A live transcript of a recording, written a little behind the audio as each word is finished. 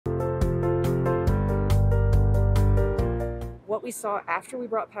what we saw after we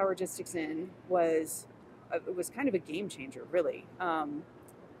brought Powergistics in was it was kind of a game changer, really.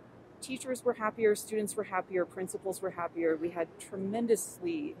 Teachers were happier, students were happier, principals were happier. We had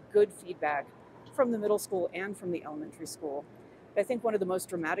tremendously good feedback from the middle school and from the elementary school. But I think one of the most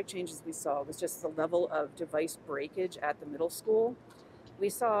dramatic changes we saw was just the level of device breakage at the middle school. We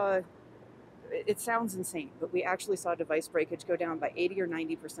saw, it sounds insane, but we actually saw device breakage go down by 80 or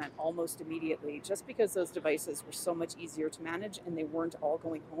 90% almost immediately, just because those devices were so much easier to manage and they weren't all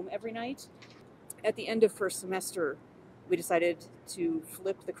going home every night. At the end of first semester, we decided to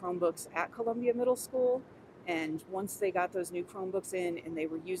flip the Chromebooks at Columbia Middle School. And once they got those new Chromebooks in and they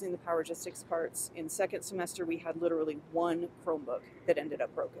were using the Powergistics parts, in second semester, we had literally one Chromebook that ended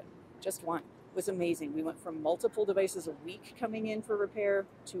up broken. Just one. It was amazing. We went from multiple devices a week coming in for repair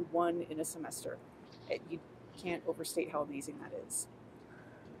to one in a semester. You can't overstate how amazing that is.